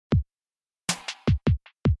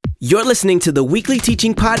You're listening to the weekly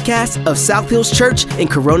teaching podcast of South Hills Church in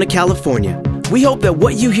Corona, California. We hope that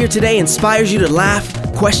what you hear today inspires you to laugh,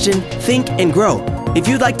 question, think, and grow. If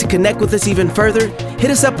you'd like to connect with us even further,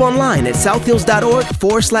 hit us up online at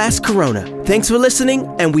southhills.org/Corona. Thanks for listening,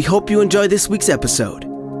 and we hope you enjoy this week's episode.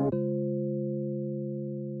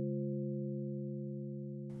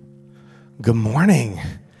 Good morning.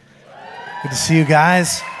 Good to see you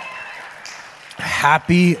guys.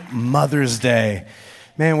 Happy Mother's Day.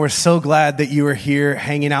 Man, we're so glad that you are here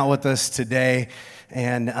hanging out with us today.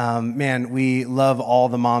 And man, we love all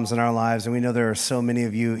the moms in our lives, and we know there are so many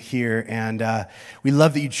of you here. And we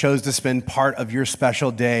love that you chose to spend part of your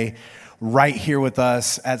special day right here with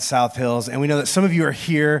us at South Hills. And we know that some of you are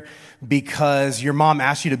here because your mom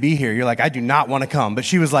asked you to be here. You're like, I do not want to come. But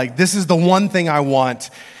she was like, this is the one thing I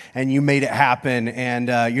want. And you made it happen, and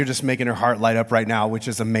you're just making her heart light up right now, which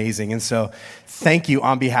is amazing. And so thank you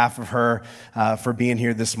on behalf of her for being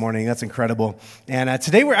here this morning. That's incredible. And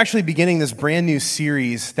today we're actually beginning this brand new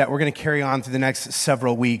series that we're going to carry on through the next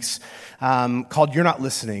several weeks called You're Not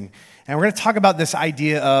Listening. And we're going to talk about this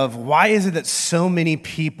idea of why is it that so many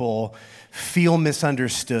people feel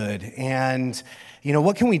misunderstood, and you know,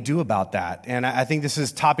 what can we do about that? And I think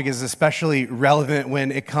this topic is especially relevant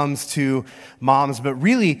when it comes to moms, but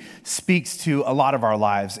really speaks to a lot of our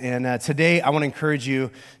lives. And today, I want to encourage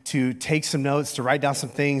you to take some notes, to write down some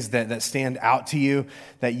things that stand out to you,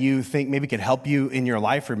 that you think maybe could help you in your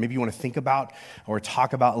life, or maybe you want to think about or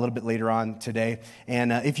talk about a little bit later on today.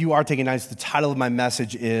 And if you are taking notes, the title of my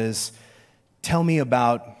message is, Tell Me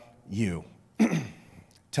About You.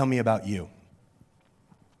 Tell me about you.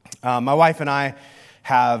 My wife and I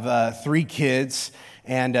have 3 kids,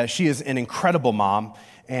 and she is an incredible mom.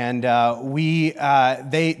 And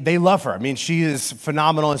they love her. I mean, she is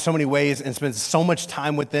phenomenal in so many ways and spends so much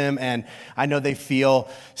time with them. And I know they feel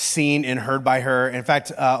seen and heard by her. In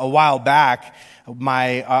fact, a while back,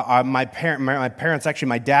 my parents, actually,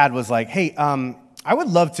 my dad was like, "Hey, I would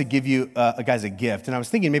love to give you guys a gift." And I was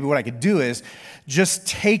thinking maybe what I could do is just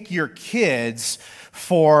take your kids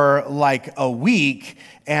for like a week,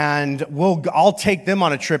 and I'll take them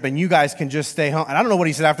on a trip, and you guys can just stay home. And I don't know what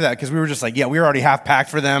he said after that, because we were just like, yeah, we were already half packed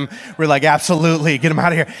for them. We're like, absolutely, get them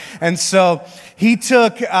out of here. And so he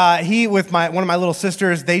with one of my little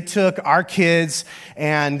sisters, they took our kids,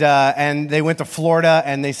 and they went to Florida,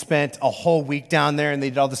 and they spent a whole week down there, and they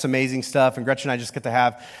did all this amazing stuff. And Gretchen and I just get to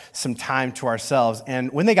have some time to ourselves. And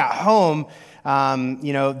when they got home,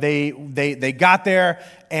 you know, they got there,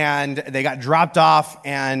 and they got dropped off,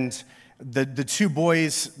 and the 2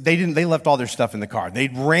 boys, they left all their stuff in the car. They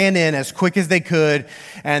ran in as quick as they could,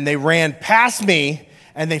 and they ran past me,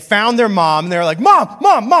 and they found their mom, and they were like, Mom,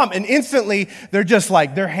 Mom, Mom. And instantly, they're just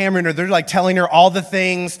like, they're hammering her. They're like telling her all the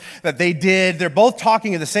things that they did. They're both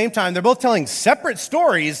talking at the same time. They're both telling separate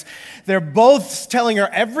stories. They're both telling her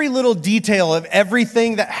every little detail of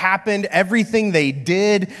everything that happened, everything they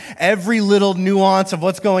did, every little nuance of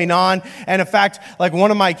what's going on. And in fact, like,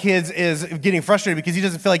 one of my kids is getting frustrated because he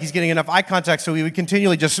doesn't feel like he's getting enough eye contact, so he would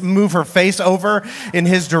continually just move her face over in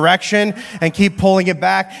his direction and keep pulling it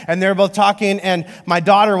back. And they're both talking, and my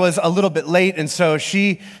daughter was a little bit late, and so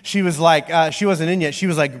she was like, she wasn't in yet. She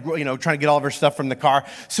was like, you know, trying to get all of her stuff from the car.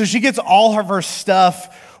 So she gets all of her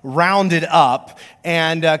stuff rounded up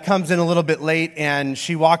and comes in a little bit late, and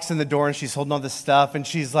she walks in the door, and she's holding all this stuff, and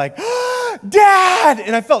she's like, Dad!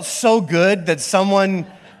 And I felt so good that someone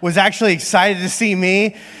was actually excited to see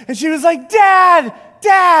me. And she was like, Dad!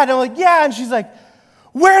 Dad! I'm like, yeah. And she's like,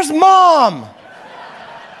 where's Mom?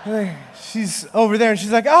 She's over there, and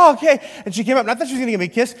she's like, oh, okay. And she came up, and I thought she was going to give me a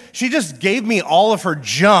kiss. She just gave me all of her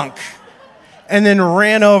junk and then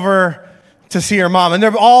ran over to see her mom. And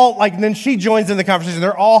they're all like, and then she joins in the conversation.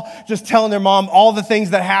 They're all just telling their mom all the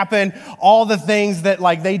things that happened, all the things that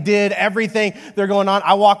like they did, everything they're going on.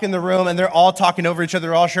 I walk in the room, and they're all talking over each other.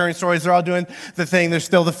 They're all sharing stories. They're all doing the thing. There's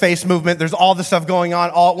still the face movement. There's all the stuff going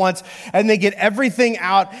on all at once. And they get everything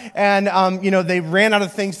out. And, you know, they ran out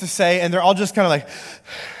of things to say, and they're all just kind of like,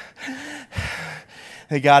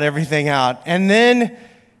 they got everything out. And then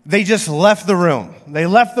they just left the room. They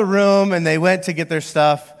left the room, and they went to get their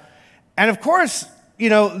stuff. And of course, you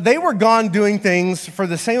know, they were gone doing things for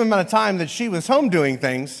the same amount of time that she was home doing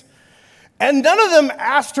things. And none of them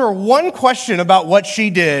asked her one question about what she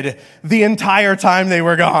did the entire time they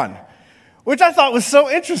were gone, which I thought was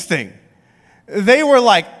so interesting. They were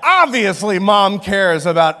like, obviously, Mom cares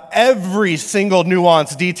about every single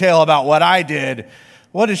nuance detail about what I did.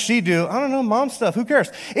 What does she do? I don't know, mom stuff. Who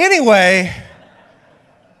cares? Anyway,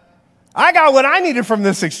 I got what I needed from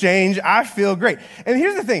this exchange. I feel great. And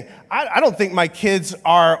here's the thing. I don't think my kids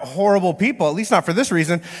are horrible people, at least not for this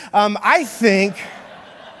reason. I think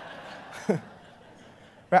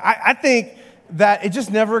Right? I think that it just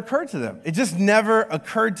never occurred to them. It just never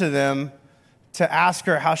occurred to them to ask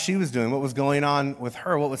her how she was doing, what was going on with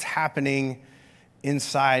her, what was happening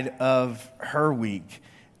inside of her week.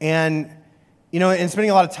 And, in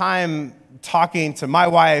spending a lot of time talking to my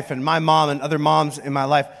wife and my mom and other moms in my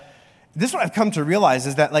life, this is what I've come to realize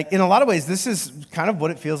is that, in a lot of ways, this is kind of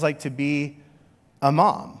what it feels like to be a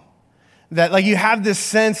mom. That, you have this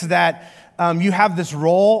sense that you have this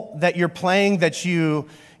role that you're playing that you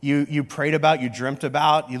prayed about, you dreamt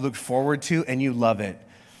about, you looked forward to, and you love it.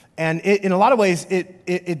 And in a lot of ways,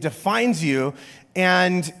 it defines you,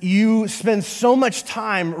 and you spend so much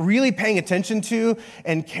time really paying attention to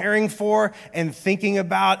and caring for and thinking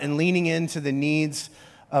about and leaning into the needs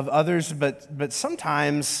of others. But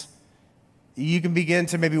sometimes you can begin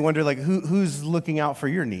to maybe wonder, who's looking out for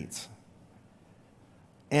your needs?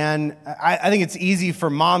 And I think it's easy for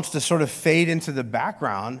moms to sort of fade into the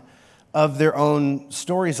background of their own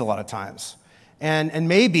stories a lot of times. And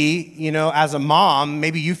maybe, as a mom,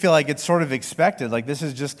 maybe you feel like it's sort of expected. This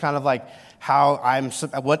is just kind of how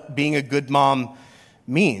what being a good mom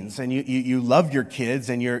means. And you love your kids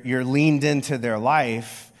and you're leaned into their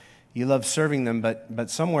life. You love serving them, but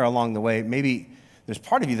somewhere along the way, maybe there's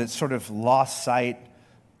part of you that's sort of lost sight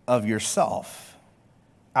of yourself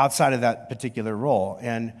outside of that particular role.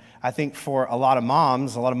 And I think for a lot of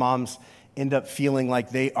moms end up feeling like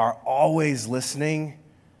they are always listening,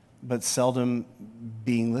 but seldom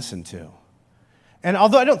being listened to. And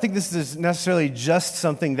although I don't think this is necessarily just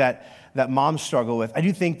something that moms struggle with, I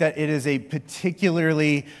do think that it is a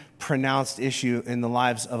particularly pronounced issue in the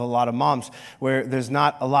lives of a lot of moms where there's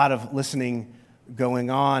not a lot of listening going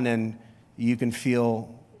on and you can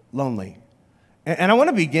feel lonely. And I want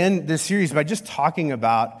to begin this series by just talking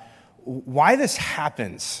about why this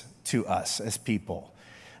happens to us as people.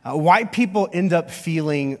 Why people end up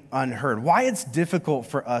feeling unheard, why it's difficult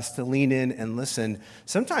for us to lean in and listen,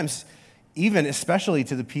 sometimes even especially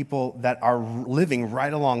to the people that are living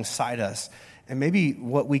right alongside us, and maybe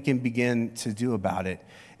what we can begin to do about it.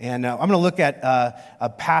 And I'm going to look at a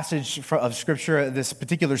passage of Scripture, this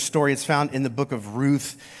particular story. It's found in the book of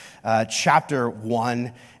Ruth, chapter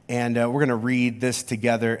 1, and we're going to read this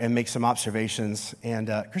together and make some observations. And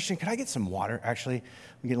Christian, could I get some water, actually?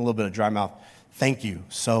 I'm getting a little bit of dry mouth. Thank you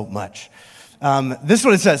so much. This is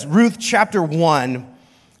what it says. Ruth chapter 1,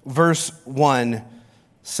 verse 1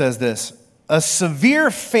 says this. A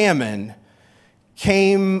severe famine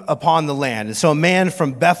came upon the land. And so a man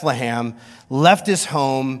from Bethlehem left his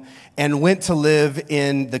home and went to live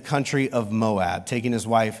in the country of Moab, taking his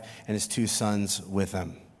wife and his 2 sons with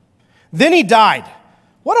him. Then he died.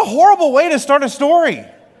 What a horrible way to start a story.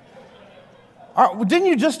 Didn't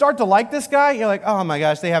you just start to like this guy? You're like, oh my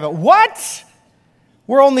gosh, they have it. What?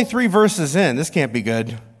 We're only 3 verses in. This can't be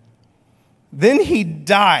good. Then he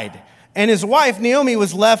died, and his wife, Naomi,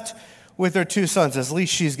 was left with her 2 sons. At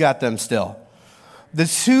least she's got them still. The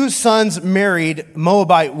 2 sons married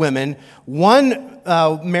Moabite women. One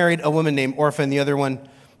married a woman named Orpah, and the other one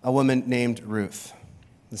a woman named Ruth.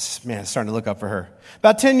 This man is starting to look up for her.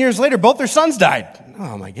 About 10 years later, both their sons died.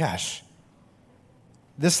 Oh my gosh.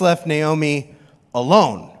 This left Naomi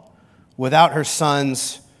alone, without her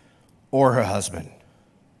sons or her husband.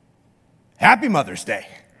 Happy Mother's Day.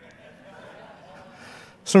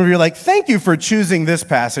 Some of you are like, thank you for choosing this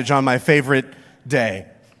passage on my favorite day.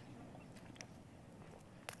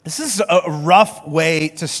 This is a rough way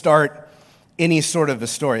to start any sort of a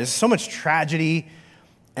story. There's so much tragedy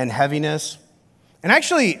and heaviness. And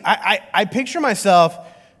actually, I picture myself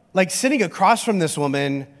sitting across from this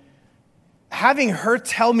woman, having her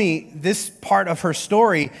tell me this part of her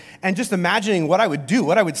story and just imagining what I would do,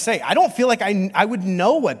 what I would say. I don't feel like I would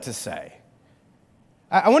know what to say.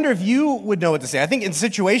 I wonder if you would know what to say. I think in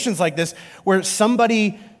situations like this where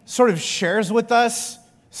somebody sort of shares with us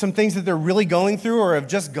some things that they're really going through or have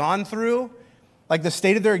just gone through, like the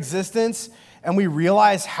state of their existence, and we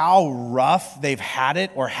realize how rough they've had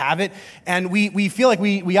it or have it, and we feel like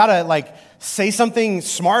we ought to say something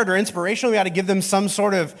smart or inspirational. We ought to give them some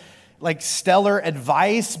sort of stellar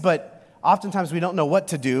advice, but oftentimes we don't know what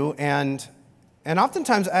to do, and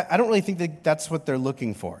oftentimes I don't really think that that's what they're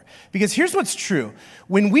looking for. Because here's what's true.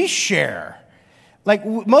 When we share,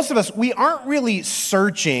 most of us, we aren't really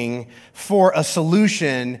searching for a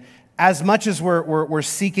solution as much as we're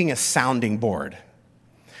seeking a sounding board.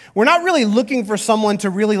 We're not really looking for someone to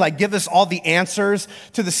really give us all the answers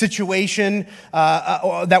to the situation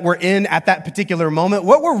that we're in at that particular moment.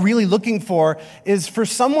 What we're really looking for is for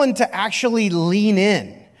someone to actually lean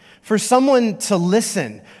in, for someone to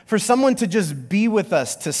listen, for someone to just be with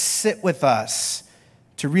us, to sit with us,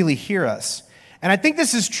 to really hear us. And I think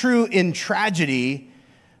this is true in tragedy,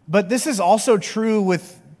 But this is also true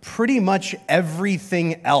with pretty much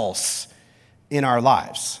everything else in our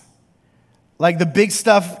lives. Like the big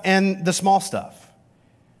stuff and the small stuff.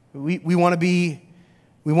 We want to be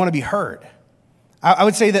heard. I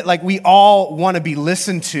would say that like we all want to be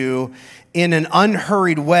listened to in an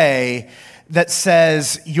unhurried way that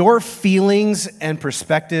says your feelings and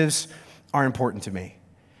perspectives are important to me.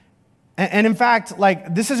 And in fact,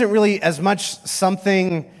 like this isn't really as much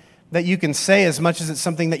something that you can say as much as it's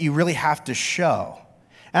something that you really have to show.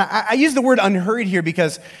 And I use the word unhurried here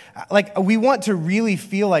because like we want to really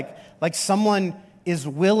feel like someone is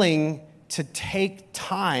willing to take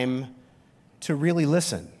time to really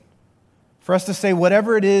listen. For us to say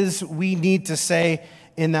whatever it is we need to say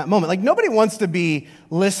in that moment. Like nobody wants to be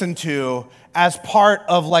listened to as part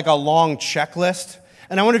of like a long checklist.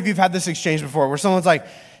 And I wonder if you've had this exchange before where someone's like,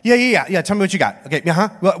 yeah, tell me what you got. Okay,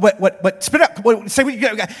 what, spit it up, say what you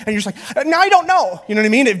got. And you're just like, now I don't know. You know what I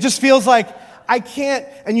mean? It just feels like I can't,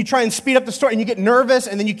 and you try and speed up the story and you get nervous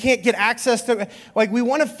and then you can't get access to it. Like we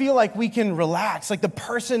want to feel like we can relax. Like the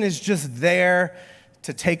person is just there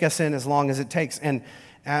to take us in as long as it takes. And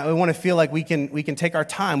we want to feel like we can take our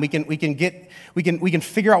time. We can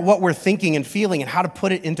figure out what we're thinking and feeling and how to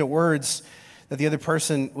put it into words that the other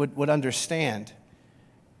person would understand.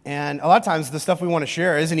 And a lot of times the stuff we want to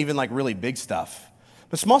share isn't even like really big stuff.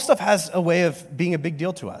 But small stuff has a way of being a big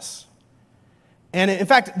deal to us. And in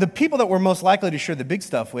fact, the people that we're most likely to share the big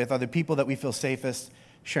stuff with are the people that we feel safest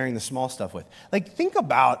sharing the small stuff with. Like think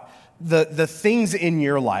about the things in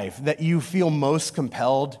your life that you feel most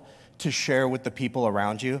compelled to share with the people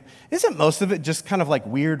around you. Isn't most of it just kind of like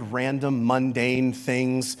weird, random, mundane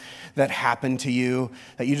things that happen to you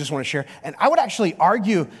that you just want to share? And I would actually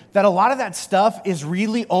argue that a lot of that stuff is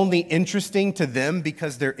really only interesting to them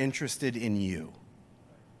because they're interested in you.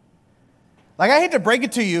 Like I hate to break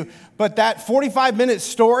it to you, but that 45-minute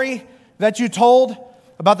story that you told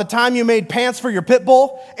about the time you made pants for your pit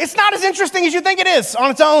bull, it's not as interesting as you think it is on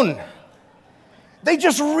its own. They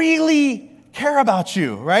just really care about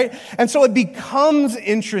you, right? And so it becomes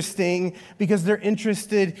interesting because they're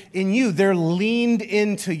interested in you. They're leaned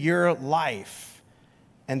into your life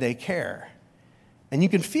and they care. And you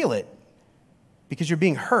can feel it because you're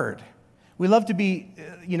being heard. We love to be,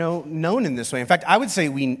 known in this way. In fact, I would say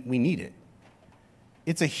we need it.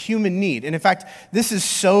 It's a human need. And in fact, this is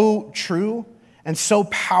so true and so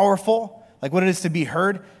powerful, like what it is to be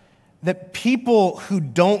heard, that people who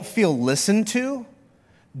don't feel listened to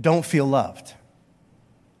don't feel loved.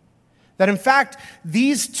 That in fact,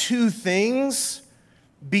 these two things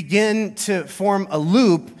begin to form a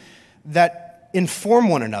loop that inform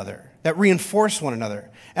one another, that reinforce one another.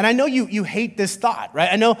 And I know you hate this thought, right?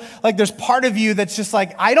 I know like there's part of you that's just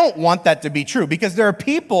like, I don't want that to be true because there are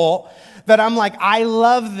people that I'm like, I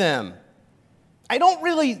love them. I don't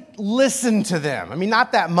really listen to them. I mean,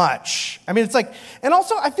 not that much. I mean, it's like, and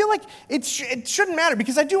also I feel like it shouldn't matter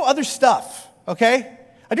because I do other stuff, okay?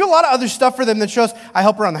 I do a lot of other stuff for them that shows I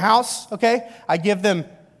help around the house, okay? I give them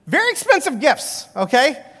very expensive gifts,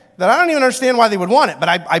 okay? That I don't even understand why they would want it, but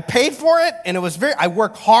I paid for it, and I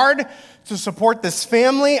work hard to support this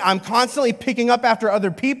family. I'm constantly picking up after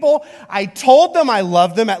other people. I told them I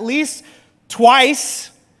love them at least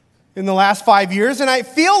twice in the last 5 years, and I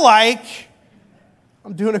feel like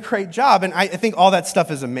I'm doing a great job, and I think all that stuff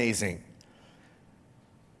is amazing.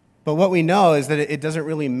 But what we know is that it doesn't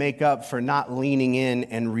really make up for not leaning in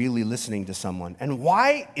and really listening to someone. And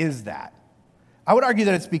why is that? I would argue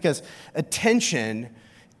that it's because attention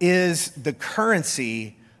is the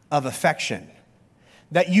currency of affection.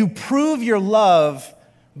 That you prove your love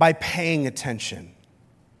by paying attention.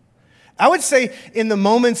 I would say in the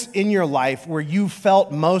moments in your life where you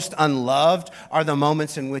felt most unloved are the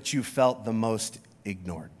moments in which you felt the most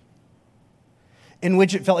ignored. In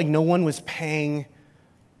which it felt like no one was paying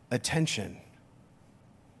attention.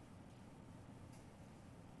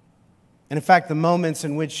 And in fact, the moments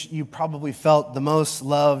in which you probably felt the most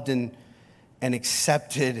loved and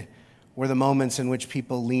accepted were the moments in which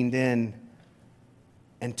people leaned in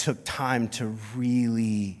and took time to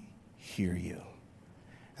really hear you.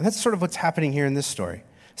 And that's sort of what's happening here in this story.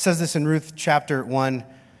 It says this in Ruth chapter 1,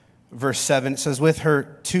 verse 7. It says, with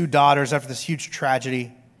her two daughters, after this huge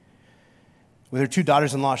tragedy, with her two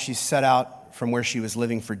daughters-in-law, she set out from where she was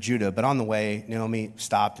living for Judah. But on the way, Naomi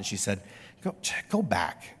stopped and she said, go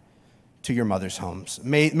back to your mother's homes.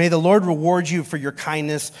 May the Lord reward you for your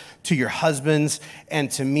kindness to your husbands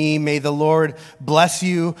and to me. May the Lord bless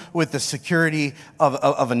you with the security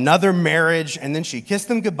of another marriage. And then she kissed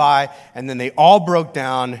them goodbye, and then they all broke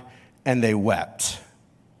down and they wept.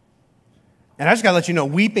 And I just gotta let you know,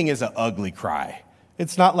 weeping is an ugly cry.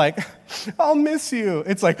 It's not like, I'll miss you.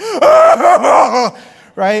 It's like,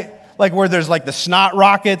 right? Like where there's like the snot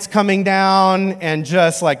rockets coming down and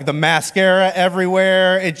just like the mascara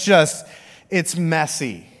everywhere. It's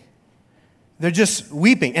messy. They're just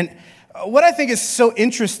weeping. And what I think is so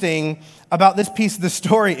interesting about this piece of the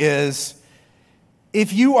story is,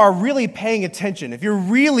 if you are really paying attention, if you're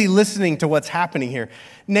really listening to what's happening here,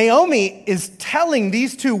 Naomi is telling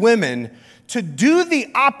these two women to do the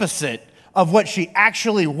opposite of what she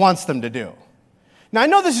actually wants them to do. Now, I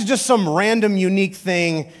know this is just some random, unique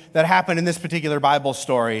thing that happened in this particular Bible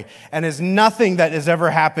story and is nothing that has ever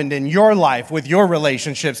happened in your life with your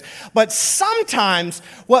relationships, but sometimes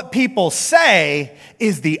what people say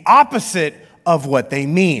is the opposite of what they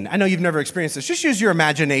mean. I know you've never experienced this. Just use your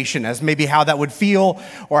imagination as maybe how that would feel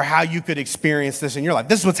or how you could experience this in your life.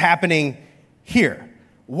 This is what's happening here.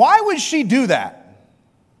 Why would she do that?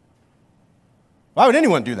 Why would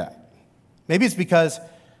anyone do that? Maybe it's because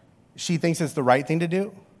she thinks it's the right thing to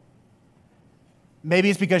do. Maybe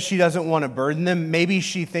it's because she doesn't want to burden them. Maybe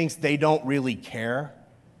she thinks they don't really care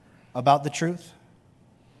about the truth.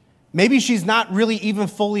 Maybe she's not really even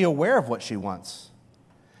fully aware of what she wants.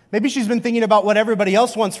 Maybe she's been thinking about what everybody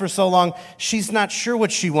else wants for so long, she's not sure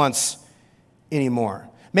what she wants anymore.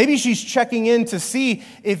 Maybe she's checking in to see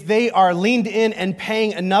if they are leaned in and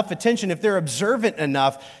paying enough attention, if they're observant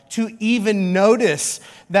enough to even notice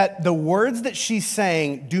that the words that she's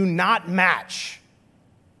saying do not match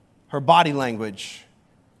her body language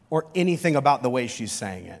or anything about the way she's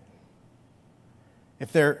saying it.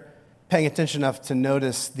 If they're paying attention enough to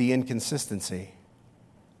notice the inconsistency.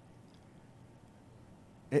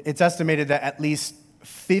 It's estimated that at least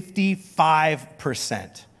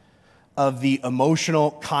 55% of the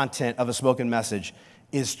emotional content of a spoken message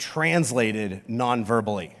is translated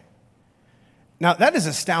non-verbally. Now, that is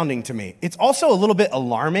astounding to me. It's also a little bit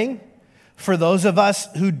alarming for those of us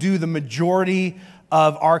who do the majority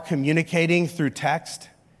of our communicating through text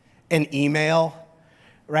and email,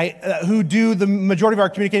 right? Who do the majority of our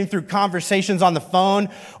communicating through conversations on the phone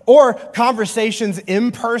or conversations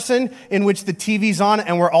in person in which the TV's on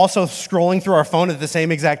and we're also scrolling through our phone at the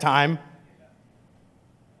same exact time.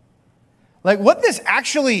 Like what this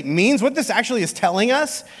actually means, what this actually is telling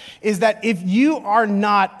us is that if you are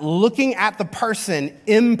not looking at the person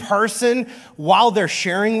in person while they're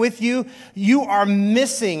sharing with you, you are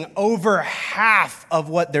missing over half of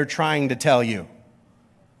what they're trying to tell you.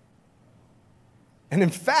 And in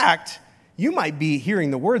fact, you might be hearing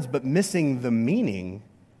the words but missing the meaning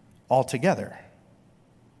altogether.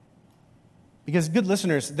 Because good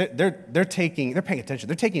listeners, they're paying attention.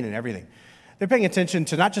 They're taking in everything. They're paying attention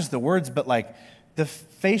to not just the words, but like the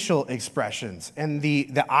facial expressions and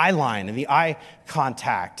the eye line and the eye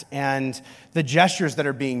contact and the gestures that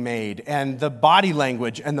are being made and the body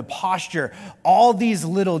language and the posture, all these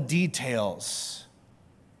little details,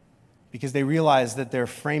 because they realize that they're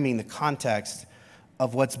framing the context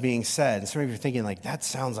of what's being said. And some of you are thinking, like, that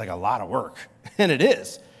sounds like a lot of work. And it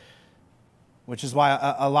is. Which is why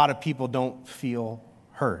a lot of people don't feel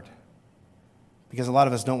heard. Because a lot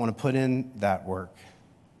of us don't want to put in that work.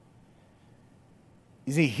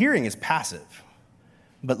 You see, hearing is passive,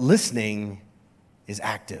 but listening is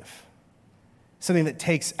active. Something that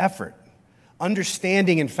takes effort.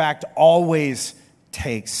 Understanding, in fact, always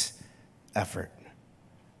takes effort.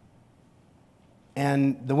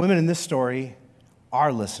 And the women in this story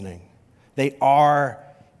are listening. They are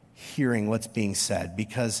hearing what's being said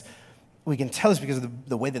because we can tell this because of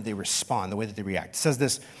the way that they respond, the way that they react. It says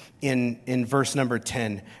this in verse number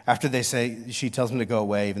 10. After they say, she tells them to go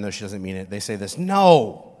away, even though she doesn't mean it. They say this,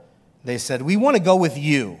 "No," they said, "we want to go with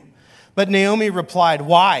you." But Naomi replied,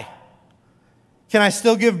 "Why? Can I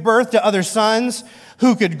still give birth to other sons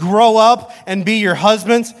who could grow up and be your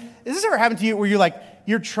husbands?" Has this ever happened to you where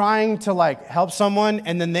you're trying to help someone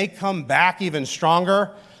and then they come back even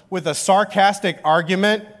stronger with a sarcastic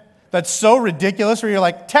argument that's so ridiculous where you're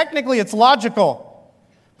like, technically it's logical,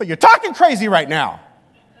 but you're talking crazy right now.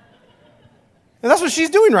 And that's what she's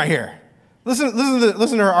doing right here. Listen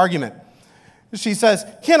to her argument. She says,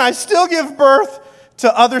 "Can I still give birth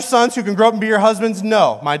to other sons who can grow up and be your husbands?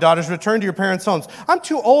 No, my daughters, return to your parents' homes. I'm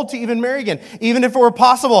too old to even marry again. Even if it were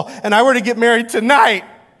possible and I were to get married tonight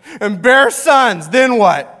and bear sons, then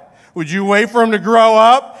what? Would you wait for them to grow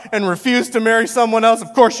up and refuse to marry someone else?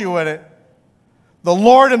 Of course you wouldn't. The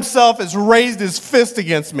Lord himself has raised his fist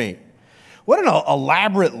against me." What an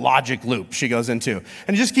elaborate logic loop she goes into.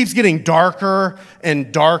 And it just keeps getting darker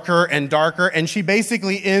and darker and darker. And she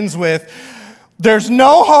basically ends with, "There's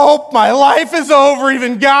no hope. My life is over.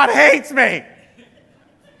 Even God hates me."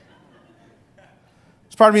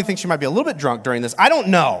 There's part of me thinks she might be a little bit drunk during this. I don't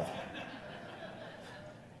know.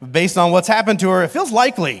 Based on what's happened to her, it feels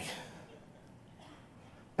likely.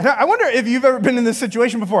 And I wonder if you've ever been in this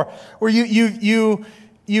situation before where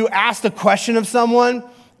you asked a question of someone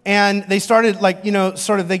and they started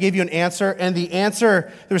they gave you an answer, and the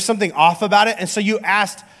answer, there was something off about it. And so you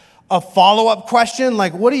asked a follow-up question,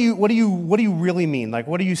 like, what do you really mean? Like,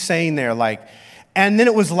 what are you saying there? Like, and then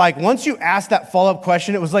it was like, once you asked that follow-up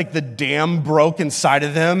question, it was like the dam broke inside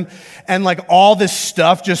of them, and like all this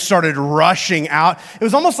stuff just started rushing out. It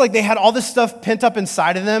was almost like they had all this stuff pent up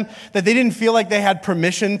inside of them that they didn't feel like they had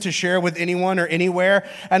permission to share with anyone or anywhere.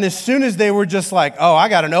 And as soon as they were just like, oh, I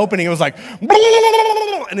got an opening, it was like,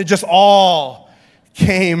 and it just all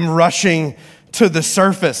came rushing to the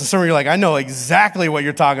surface. And some of you are like, I know exactly what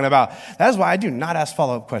you're talking about. That is why I do not ask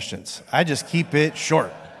follow-up questions. I just keep it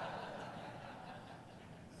short.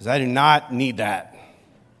 Because I do not need that.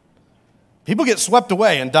 People get swept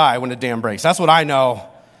away and die when a dam breaks. That's what I know.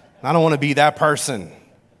 I don't want to be that person.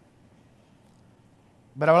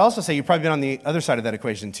 But I would also say you've probably been on the other side of that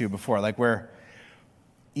equation too before, like where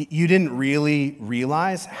you didn't really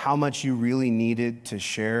realize how much you really needed to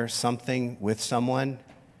share something with someone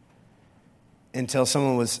until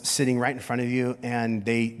someone was sitting right in front of you and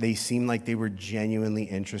they seemed like they were genuinely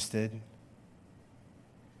interested.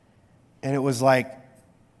 And it was like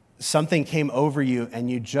something came over you and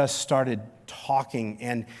you just started talking,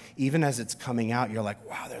 and even as it's coming out, you're like,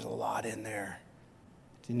 wow, there's a lot in there.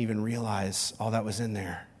 Didn't even realize all that was in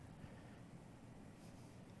there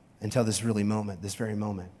until this very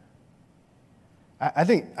moment. I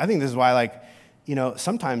think this is why,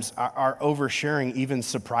 sometimes our oversharing even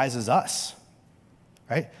surprises us,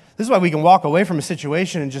 right? This is why we can walk away from a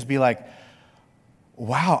situation and just be like,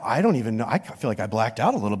 wow, I don't even know. I feel like I blacked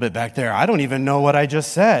out a little bit back there. I don't even know what I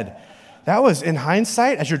just said. That was, in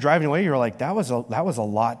hindsight, as you're driving away, you're like, that was a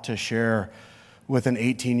lot to share with an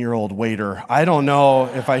 18-year-old waiter. I don't know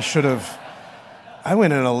if I should have. I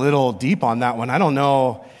went in a little deep on that one. I don't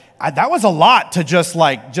know. That was a lot to just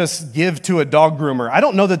give to a dog groomer. I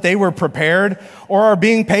don't know that they were prepared or are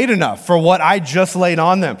being paid enough for what I just laid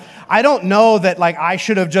on them. I don't know that I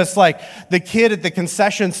should have just the kid at the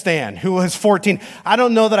concession stand who was 14. I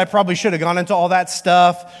don't know that I probably should have gone into all that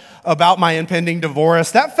stuff about my impending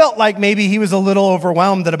divorce. That felt like maybe he was a little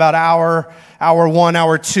overwhelmed at about hour 1,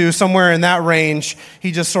 hour 2, somewhere in that range.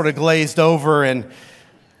 He just sort of glazed over, and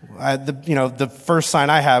the first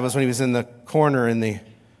sign I had was when he was in the corner in the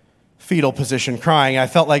fetal position crying. I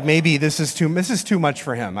felt like maybe this is too much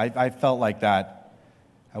for him. I felt like that.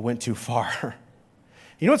 I went too far.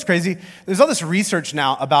 You know what's crazy? There's all this research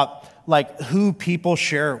now about who people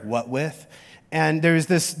share what with. And there's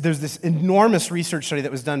this enormous research study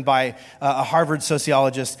that was done by a Harvard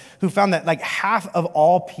sociologist who found that half of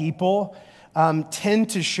all people tend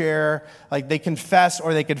to share, they confess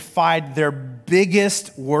or they confide their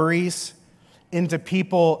biggest worries into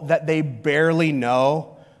people that they barely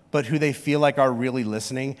know, but who they feel like are really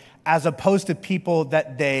listening, as opposed to people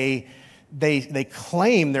that they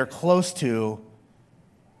claim they're close to,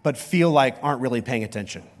 but feel like aren't really paying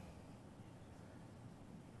attention.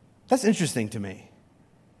 That's interesting to me.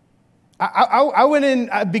 I went in,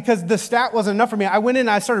 because the stat wasn't enough for me, I went in and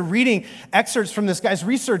I started reading excerpts from this guy's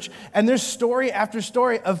research, and there's story after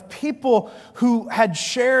story of people who had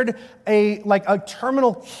shared a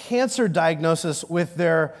terminal cancer diagnosis with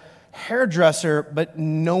their hairdresser, but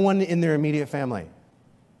no one in their immediate family.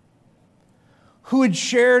 Who had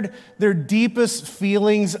shared their deepest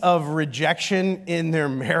feelings of rejection in their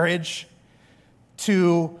marriage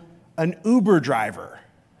to an Uber driver,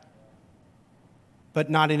 but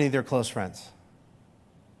not any of their close friends.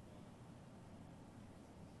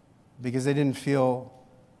 Because they didn't feel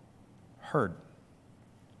heard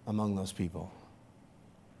among those people.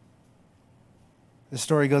 The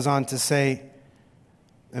story goes on to say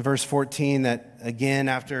in verse 14 that, again,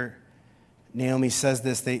 after Naomi says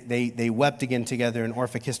this, they wept again together, and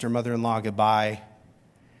Orpah kissed her mother-in-law goodbye,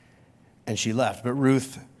 and she left. But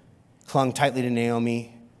Ruth clung tightly to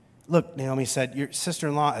Naomi. Look, Naomi said, your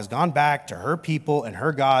sister-in-law has gone back to her people and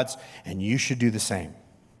her gods, and you should do the same.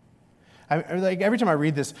 Every time I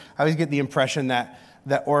read this, I always get the impression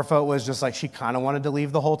that Orpah was just she kind of wanted to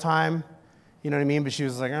leave the whole time. You know what I mean? But she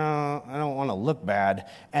was like, oh, I don't want to look bad.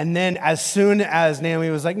 And then as soon as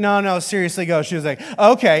Naomi was like, no, seriously, go, she was like,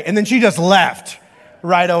 okay. And then she just left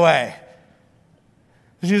right away.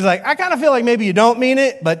 She was like, I kind of feel like maybe you don't mean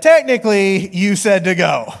it, but technically you said to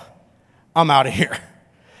go. I'm out of here.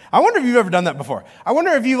 I wonder if you've ever done that before. I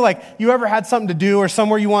wonder if you ever had something to do or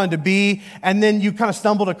somewhere you wanted to be, and then you kind of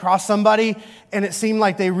stumbled across somebody, and it seemed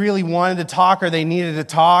like they really wanted to talk or they needed to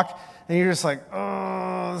talk, and you're just like,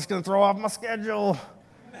 oh, it's going to throw off my schedule.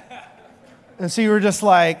 And so you were just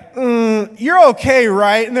like, you're okay,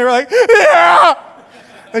 right? And they were like, yeah.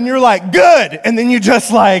 And you're like, good. And then you just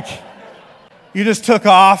took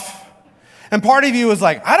off. And part of you was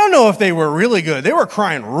like, I don't know if they were really good. They were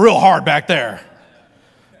crying real hard back there.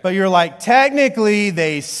 But you're like, technically,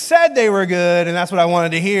 they said they were good, and that's what I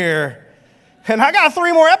wanted to hear. And I got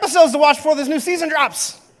 3 more episodes to watch before this new season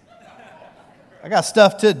drops. I got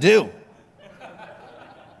stuff to do.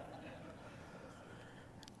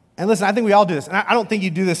 And listen, I think we all do this. And I don't think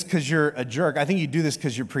you do this because you're a jerk. I think you do this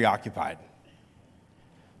because you're preoccupied.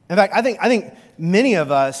 In fact, I think many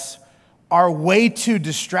of us are way too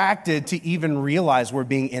distracted to even realize we're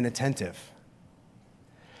being inattentive.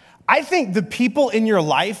 I think the people in your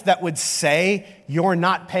life that would say you're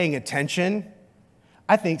not paying attention,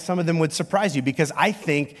 I think some of them would surprise you because I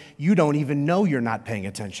think you don't even know you're not paying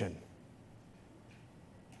attention.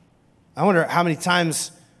 I wonder how many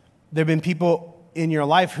times there have been people in your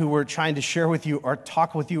life who were trying to share with you or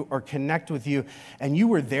talk with you or connect with you, and you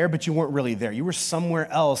were there, but you weren't really there. You were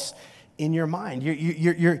somewhere else in your mind.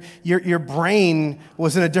 Your brain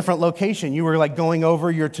was in a different location. You were like going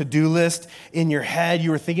over your to-do list in your head.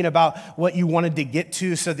 You were thinking about what you wanted to get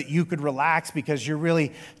to so that you could relax because you're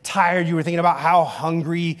really tired. You were thinking about how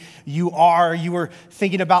hungry you are. You were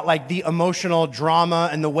thinking about like the emotional drama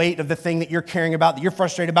and the weight of the thing that you're caring about, that you're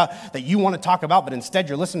frustrated about, that you want to talk about, but instead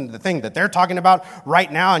you're listening to the thing that they're talking about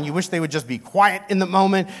right now, and you wish they would just be quiet in the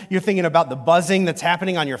moment. You're thinking about the buzzing that's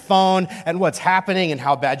happening on your phone and what's happening and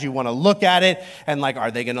how bad you want to look at it, and like,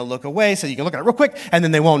 are they going to look away so you can look at it real quick, and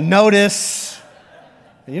then they won't notice,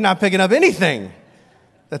 and you're not picking up anything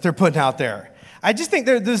that they're putting out there. I just think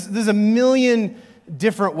there's a million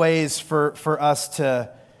different ways for us to,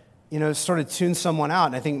 sort of tune someone out,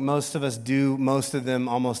 and I think most of us do most of them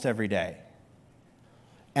almost every day.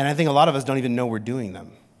 And I think a lot of us don't even know we're doing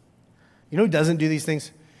them. You know who doesn't do these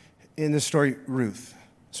things? In this story, Ruth.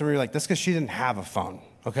 Some of you are like, that's because she didn't have a phone,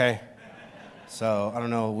 okay? So I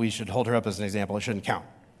don't know, we should hold her up as an example. It shouldn't count.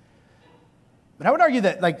 But I would argue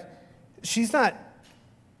that, like, she's not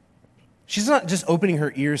just opening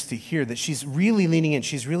her ears to hear, that she's really leaning in,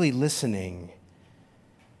 she's really listening.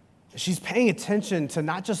 She's paying attention to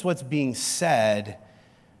not just what's being said,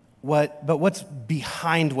 but what's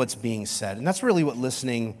behind what's being said. And that's really what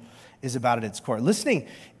listening is about at its core. Listening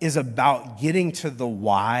is about getting to the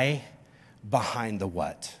why behind the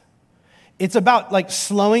what. It's about like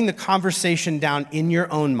slowing the conversation down in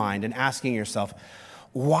your own mind and asking yourself,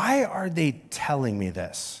 why are they telling me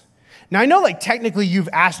this? Now, I know like technically you've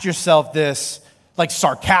asked yourself this like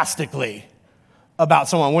sarcastically about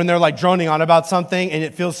someone when they're like droning on about something and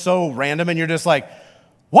it feels so random and you're just like,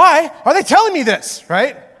 why are they telling me this,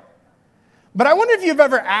 right? But I wonder if you've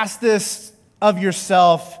ever asked this of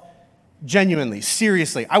yourself genuinely,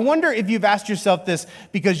 seriously. I wonder if you've asked yourself this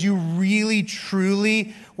because you really,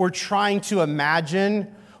 truly were trying to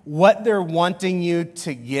imagine what they're wanting you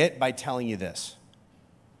to get by telling you this.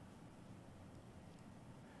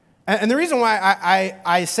 And the reason why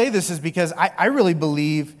I say this is because I really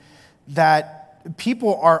believe that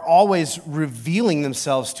people are always revealing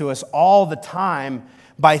themselves to us all the time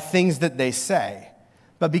by things that they say.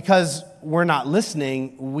 But because we're not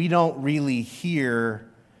listening, we don't really hear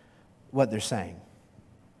what they're saying.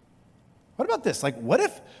 What about this? Like, what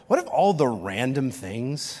if all the random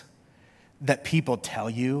things that people tell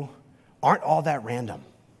you aren't all that random?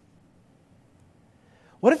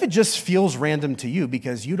 What if it just feels random to you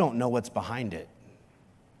because you don't know what's behind it?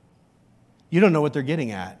 You don't know what they're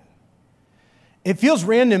getting at. It feels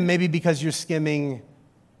random maybe because you're skimming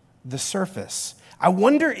the surface. I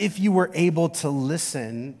wonder if you were able to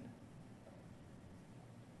listen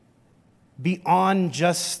beyond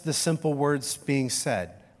just the simple words being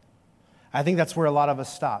said. I think that's where a lot of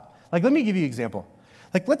us stop. Like, let me give you an example.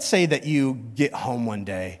 Like, let's say that you get home one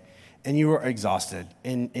day and you are exhausted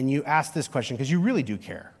and you ask this question because you really do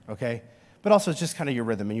care, okay? But also it's just kind of your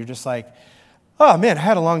rhythm and you're just like, oh man, I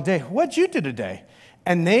had a long day. What'd you do today?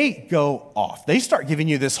 And they go off. They start giving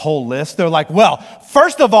you this whole list. They're like, well,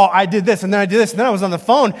 first of all, I did this, and then I did this, and then I was on the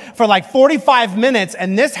phone for like 45 minutes,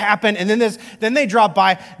 and this happened, and then this, then they dropped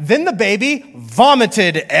by. Then the baby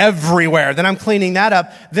vomited everywhere. Then I'm cleaning that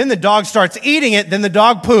up. Then the dog starts eating it. Then the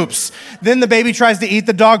dog poops. Then the baby tries to eat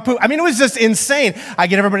the dog poop. I mean, it was just insane. I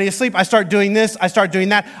get everybody to sleep. I start doing this. I start doing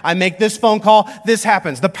that. I make this phone call. This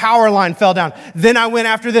happens. The power line fell down. Then I went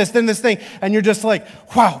after this. Then this thing. And you're just like,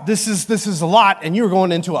 wow, this is a lot. And you're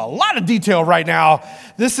going into a lot of detail right now.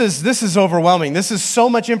 This is overwhelming. This is so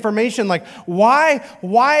much information. Like, why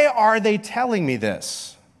are they telling me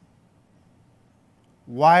this?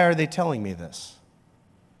 Why are they telling me this?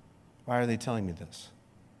 Why are they telling me this?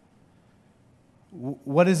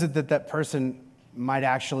 What is it that that person might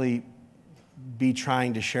actually be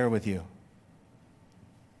trying to share with you?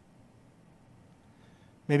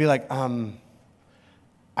 Maybe like,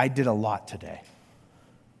 I did a lot today.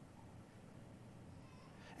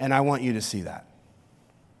 And I want you to see that.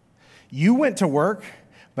 You went to work,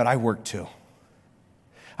 but I worked too.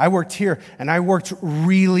 I worked here, and I worked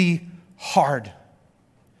really hard.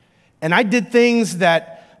 And I did things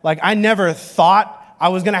that, like, I never thought I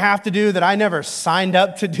was going to have to do, that I never signed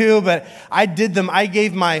up to do, but I did them. I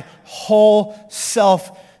gave my whole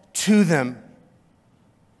self to them.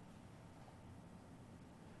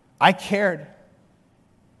 I cared.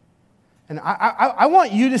 And I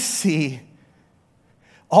want you to see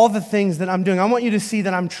all the things that I'm doing. I want you to see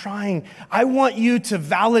that I'm trying. I want you to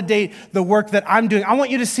validate the work that I'm doing. I want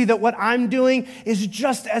you to see that what I'm doing is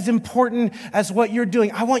just as important as what you're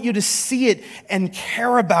doing. I want you to see it and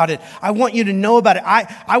care about it. I want you to know about it.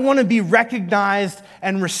 I want to be recognized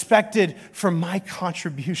and respected for my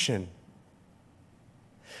contribution.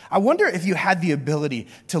 I wonder if you had the ability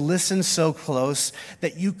to listen so close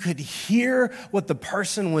that you could hear what the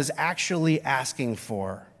person was actually asking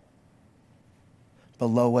for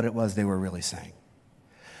below what it was they were really saying.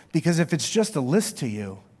 Because if it's just a list to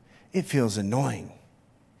you, it feels annoying.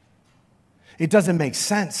 It doesn't make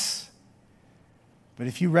sense. But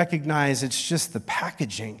if you recognize it's just the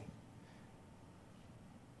packaging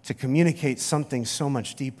to communicate something so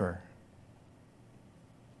much deeper,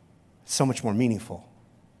 so much more meaningful.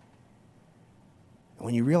 And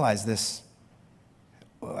when you realize this,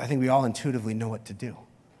 I think we all intuitively know what to do.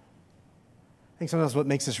 I think sometimes what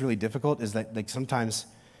makes this really difficult is that, like, sometimes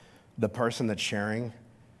the person that's sharing,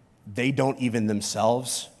 they don't even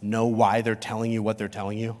themselves know why they're telling you what they're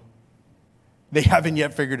telling you. They haven't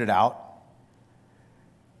yet figured it out.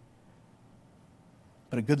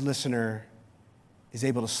 But a good listener is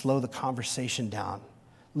able to slow the conversation down,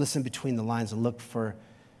 listen between the lines, and look for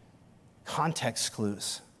context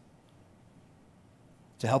clues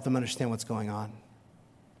to help them understand what's going on.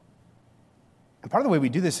 And part of the way we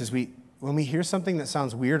do this is when we hear something that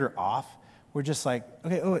sounds weird or off, we're just like,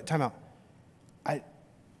 okay, time out.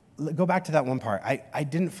 Go back to that one part. I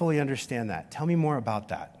didn't fully understand that. Tell me more about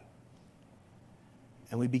that.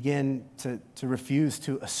 And we begin to refuse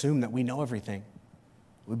to assume that we know everything.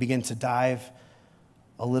 We begin to dive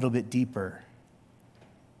a little bit deeper.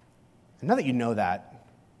 And now that you know that,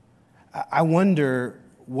 I wonder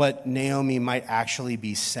what Naomi might actually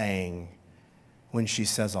be saying when she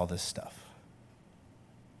says all this stuff.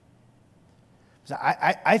 So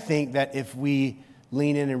I think that if we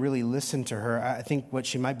lean in and really listen to her, I think what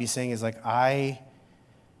she might be saying is like, I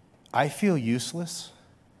feel useless.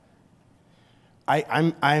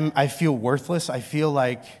 I feel worthless. I feel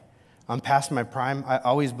like I'm past my prime. I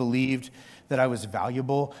always believed that I was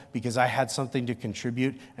valuable because I had something to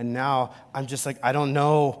contribute. And now I'm just like, I don't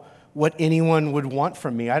know what anyone would want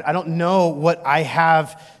from me. I don't know what I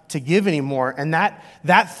have to give anymore. And that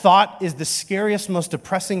thought is the scariest, most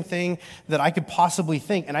depressing thing that I could possibly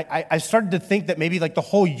think. And I started to think that maybe like the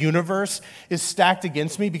whole universe is stacked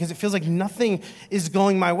against me because it feels like nothing is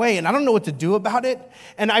going my way. And I don't know what to do about it.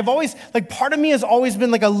 And I've always, like, part of me has always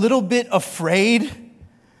been like a little bit afraid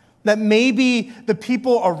that maybe the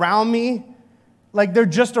people around me, like, they're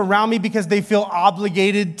just around me because they feel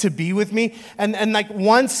obligated to be with me. And like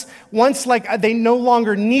once like they no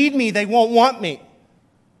longer need me, they won't want me.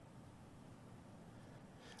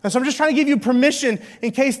 And so I'm just trying to give you permission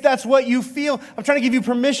in case that's what you feel. I'm trying to give you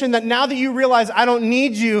permission that now that you realize I don't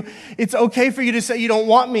need you, it's okay for you to say you don't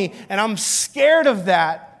want me. And I'm scared of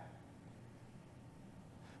that.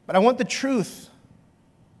 But I want the truth.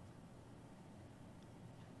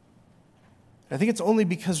 I think it's only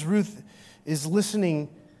because Ruth is listening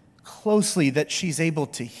closely that she's able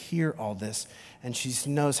to hear all this, and she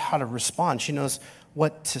knows how to respond. She knows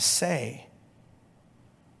what to say.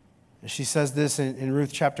 And she says this in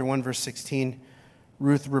Ruth chapter 1, verse 16.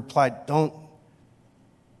 Ruth replied, Don't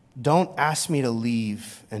ask me to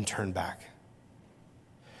leave and turn back.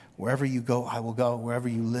 Wherever you go, I will go. Wherever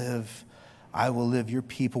you live, I will live. Your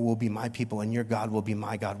people will be my people, and your God will be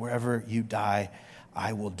my God. Wherever you die,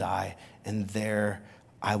 I will die, and there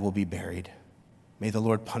I will be buried. May the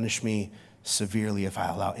Lord punish me severely if I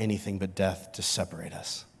allow anything but death to separate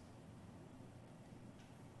us.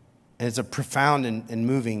 And it's a profound and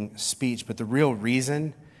moving speech, but the real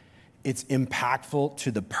reason it's impactful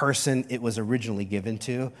to the person it was originally given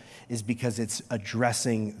to is because it's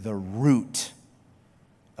addressing the root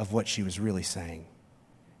of what she was really saying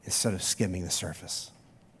instead of skimming the surface.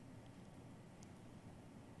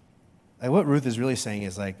 Like, what Ruth is really saying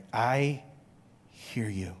is like, I hear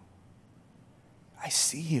you. I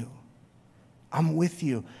see you. I'm with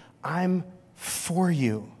you. I'm for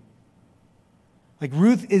you. Like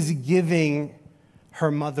Ruth is giving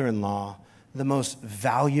her mother-in-law the most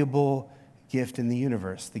valuable gift in the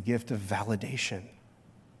universe, the gift of validation,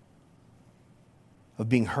 of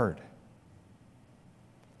being heard. I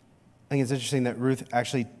think it's interesting that Ruth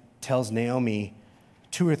actually tells Naomi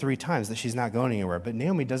 2 or 3 times that she's not going anywhere, but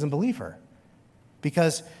Naomi doesn't believe her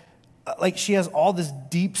because she has all this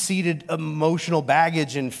deep-seated emotional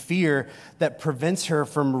baggage and fear that prevents her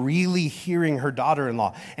from really hearing her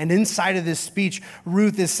daughter-in-law. And inside of this speech,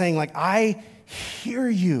 Ruth is saying, I hear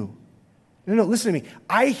you. No, listen to me.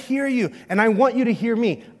 I hear you, and I want you to hear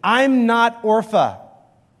me. I'm not Orpha.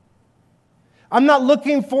 I'm not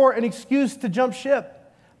looking for an excuse to jump ship.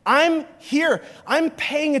 I'm here. I'm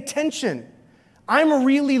paying attention. I'm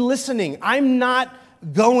really listening. I'm not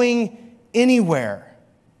going anywhere.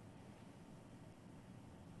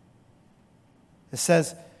 It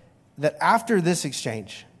says that after this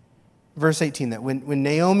exchange, verse 18, that when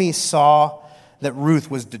Naomi saw that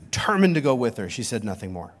Ruth was determined to go with her, she said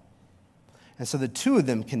nothing more. And so the two of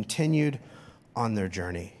them continued on their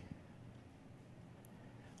journey.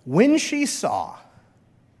 When she saw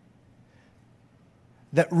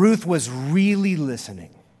that Ruth was really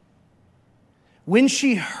listening, when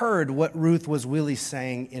she heard what Ruth was really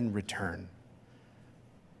saying in return,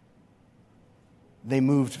 they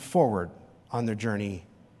moved forward on their journey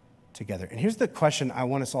together. And here's the question I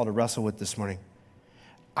want us all to wrestle with this morning.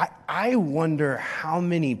 I wonder how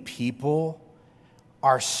many people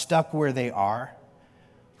are stuck where they are,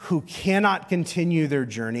 who cannot continue their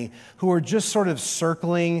journey, who are just sort of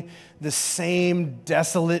circling the same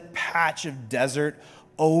desolate patch of desert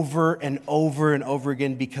over and over and over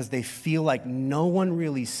again because they feel like no one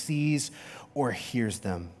really sees or hears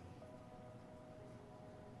them.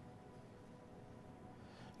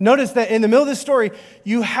 Notice that in the middle of this story,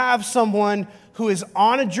 you have someone who is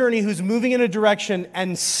on a journey, who's moving in a direction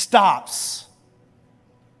and stops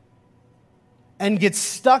and gets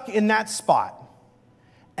stuck in that spot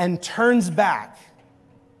and turns back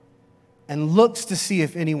and looks to see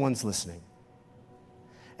if anyone's listening.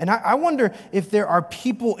 And I wonder if there are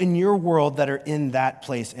people in your world that are in that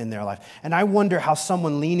place in their life. And I wonder how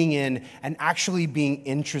someone leaning in and actually being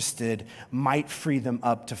interested might free them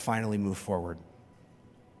up to finally move forward.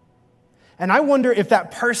 And I wonder if that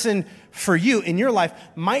person for you in your life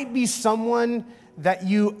might be someone that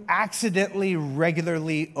you accidentally,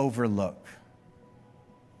 regularly overlook.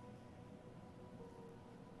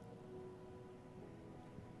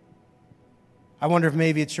 I wonder if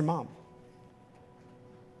maybe it's your mom.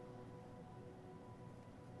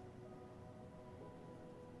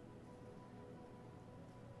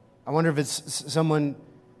 I wonder if it's someone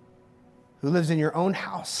who lives in your own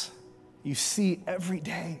house you see every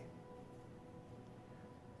day.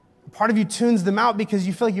 Part of you tunes them out because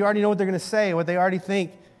you feel like you already know what they're going to say, what they already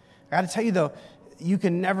think. I got to tell you, though, you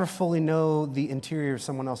can never fully know the interior of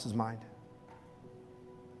someone else's mind.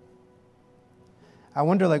 I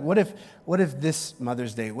wonder, what if this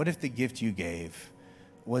Mother's Day, what if the gift you gave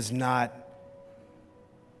was not,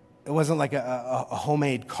 it wasn't like a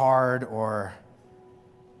homemade card or,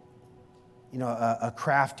 a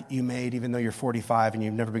craft you made even though you're 45 and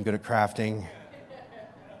you've never been good at crafting.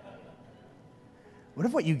 What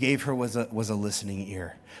if what you gave her was a listening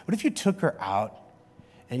ear? What if you took her out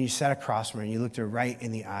and you sat across from her and you looked her right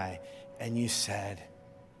in the eye and you said,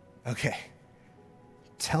 okay,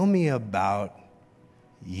 tell me about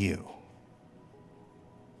you.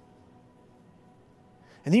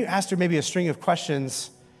 And then you asked her maybe a string of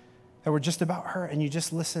questions that were just about her and you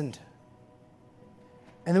just listened.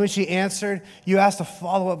 And then when she answered, you asked a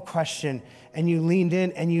follow-up question and you leaned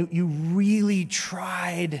in and you really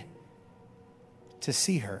tried to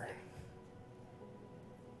see her.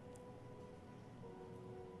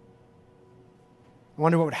 I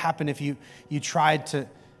wonder what would happen if you tried to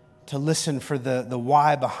listen for the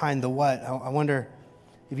why behind the what. I wonder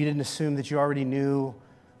if you didn't assume that you already knew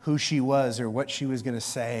who she was or what she was going to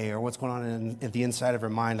say or what's going on at the inside of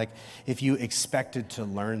her mind. Like if you expected to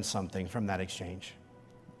learn something from that exchange.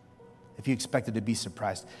 If you expected to be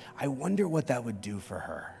surprised. I wonder what that would do for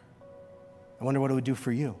her. I wonder what it would do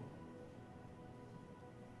for you.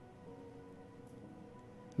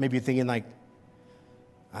 Maybe you're thinking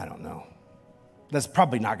I don't know. That's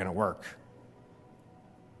probably not going to work.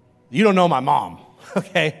 You don't know my mom,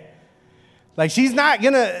 okay? She can't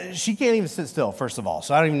even sit still, first of all,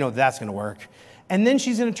 so I don't even know if that's going to work. And then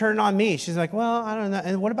she's going to turn it on me. She's like, well, I don't know.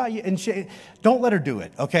 And what about you? And don't let her do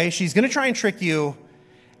it, okay? She's going to try and trick you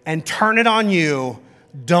and turn it on you.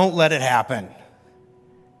 Don't let it happen.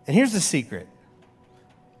 And here's the secret.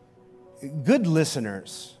 Good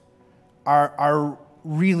listeners are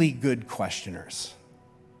really good questioners.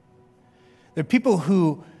 They're people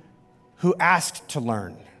who ask to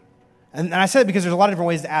learn. And I said it because there's a lot of different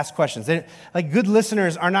ways to ask questions. Like good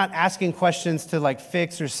listeners are not asking questions to like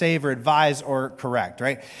fix or save or advise or correct,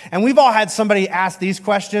 right? And we've all had somebody ask these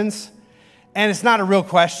questions, and it's not a real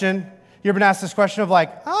question. You ever been asked this question of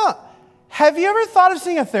like, have you ever thought of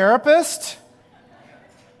seeing a therapist?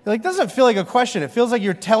 You're like, it doesn't feel like a question. It feels like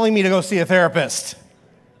you're telling me to go see a therapist,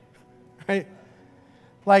 right?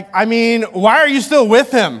 Like, I mean, why are you still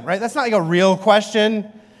with him, right? That's not like a real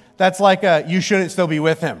question. That's like you shouldn't still be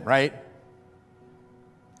with him, right?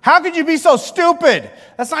 How could you be so stupid?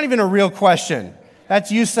 That's not even a real question.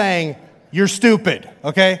 That's you saying, you're stupid,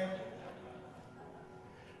 okay?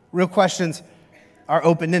 Real questions are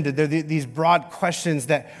open-ended. They're these broad questions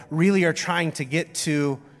that really are trying to get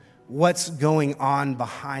to what's going on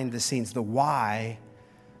behind the scenes, the why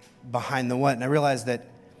behind the what. And I realize that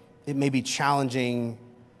it may be challenging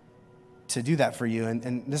to do that for you.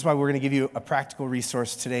 And this is why we're going to give you a practical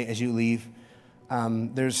resource today as you leave.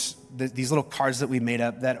 There's these little cards that we made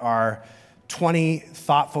up that are 20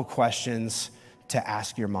 thoughtful questions to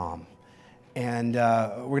ask your mom. And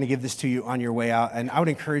we're going to give this to you on your way out. And I would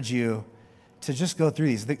encourage you to just go through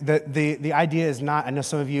these. The idea is not, I know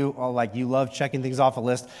some of you are like, you love checking things off a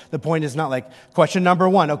list. The point is not like, question number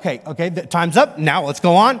 1, okay, time's up, now let's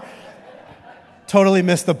go on. Totally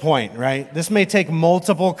missed the point, right? This may take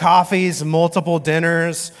multiple coffees, multiple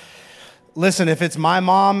dinners. Listen, if it's my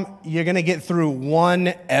mom, you're going to get through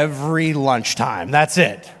one every lunchtime. That's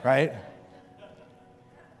it, right?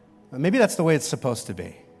 Maybe that's the way it's supposed to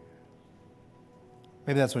be.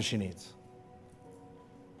 Maybe that's what she needs.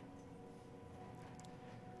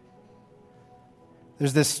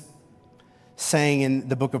 There's this saying in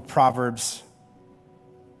the book of Proverbs,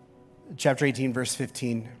 chapter 18, verse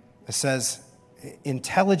 15. It says,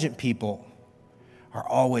 intelligent people are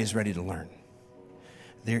always ready to learn.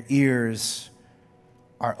 Their ears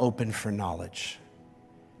are open for knowledge.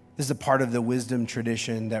 This is a part of the wisdom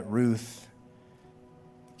tradition that Ruth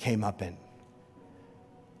came up in,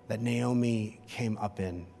 that Naomi came up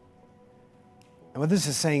in. And what this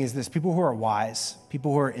is saying is this: people who are wise,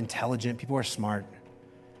 people who are intelligent, people who are smart,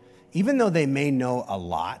 even though they may know a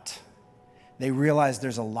lot, they realize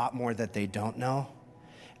there's a lot more that they don't know.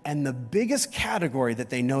 And the biggest category that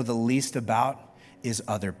they know the least about is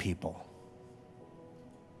other people.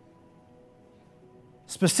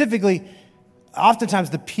 Specifically, oftentimes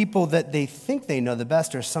the people that they think they know the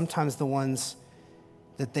best are sometimes the ones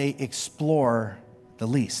that they explore the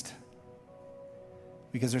least,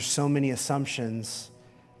 because there's so many assumptions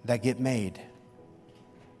that get made.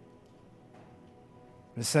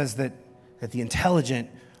 It says that the intelligent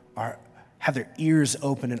have their ears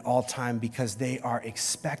open at all time because they are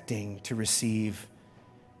expecting to receive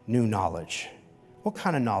new knowledge. What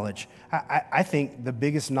kind of knowledge? I think the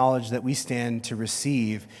biggest knowledge that we stand to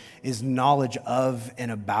receive is knowledge of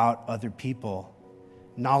and about other people,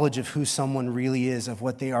 knowledge of who someone really is, of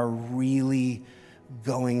what they are really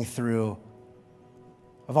going through,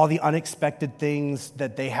 of all the unexpected things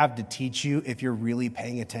that they have to teach you if you're really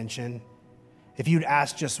paying attention. If you'd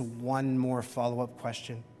ask just one more follow-up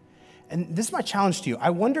question. And this is my challenge to you. I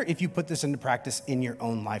wonder if you put this into practice in your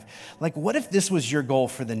own life. Like, what if this was your goal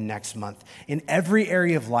for the next month? In every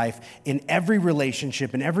area of life, in every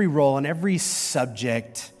relationship, in every role, in every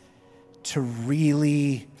subject, to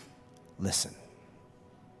really listen.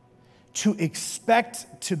 To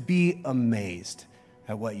expect to be amazed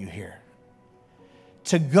at what you hear.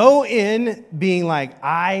 To go in being like,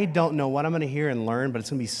 I don't know what I'm going to hear and learn, but it's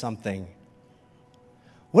going to be something.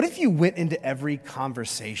 What if you went into every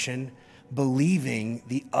conversation believing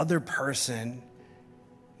the other person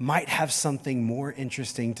might have something more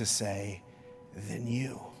interesting to say than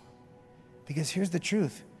you? Because here's the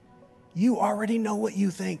truth. You already know what you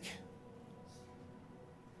think.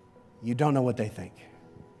 You don't know what they think.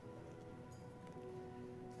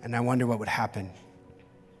 And I wonder what would happen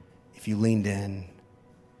if you leaned in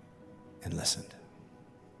and listened.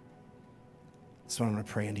 That's what I'm going to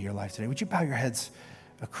pray into your life today. Would you bow your heads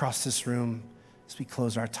across this room as we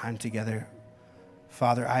close our time together?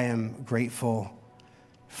 Father, I am grateful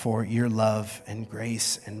for your love and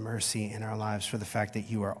grace and mercy in our lives, for the fact that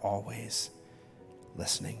you are always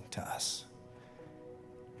listening to us.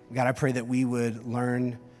 God, I pray that we would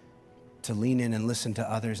learn to lean in and listen to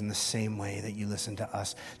others in the same way that you listen to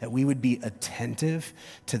us, that we would be attentive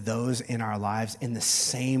to those in our lives in the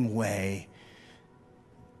same way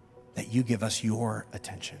that you give us your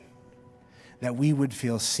attention. That we would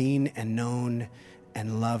feel seen and known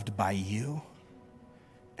and loved by you,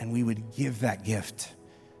 and we would give that gift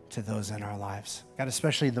to those in our lives. God,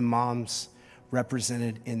 especially the moms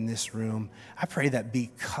represented in this room, I pray that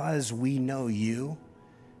because we know you,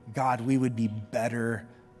 God, we would be better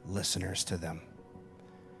listeners to them.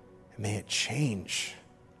 And may it change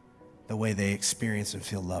the way they experience and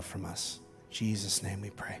feel love from us. In Jesus' name we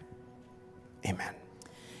pray. Amen.